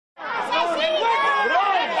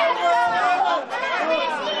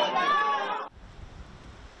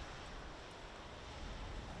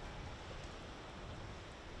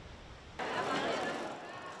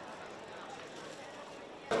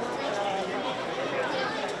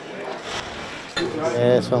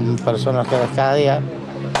Son personas que ves cada día,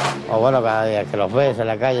 o bueno, cada día que los ves en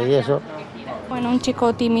la calle y eso. Bueno, un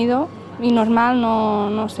chico tímido y normal,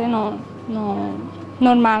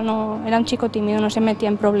 normal, no, era un chico tímido, no se metía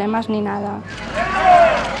en problemas ni nada.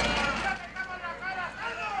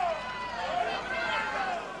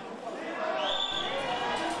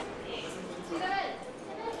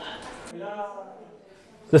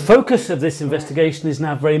 The focus of this investigation is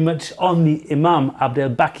now very much on the Imam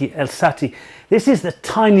Abdelbaki El Sati. This is the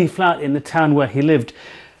tiny flat in the town where he lived.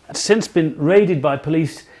 It's since been raided by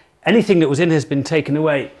police. Anything that was in has been taken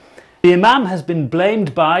away. The Imam has been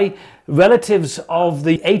blamed by relatives of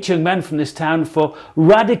the 8 young men from this town for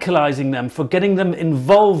radicalising them, for getting them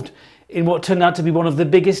involved in what turned out to be one of the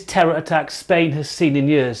biggest terror attacks Spain has seen in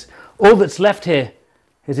years. All that's left here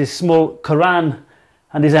is his small Quran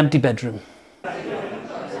and his empty bedroom.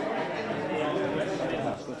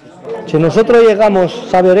 Si nosotros llegamos a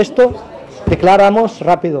saber esto, declaramos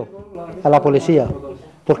rápido a la policía,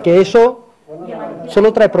 porque eso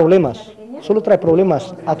solo trae problemas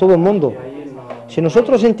a todo el mundo. Si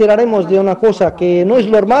nosotros enteraremos de una cosa que no es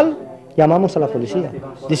normal, llamamos a la policía,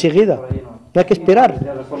 de seguida, no hay que esperar,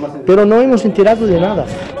 pero no hemos enterado de nada.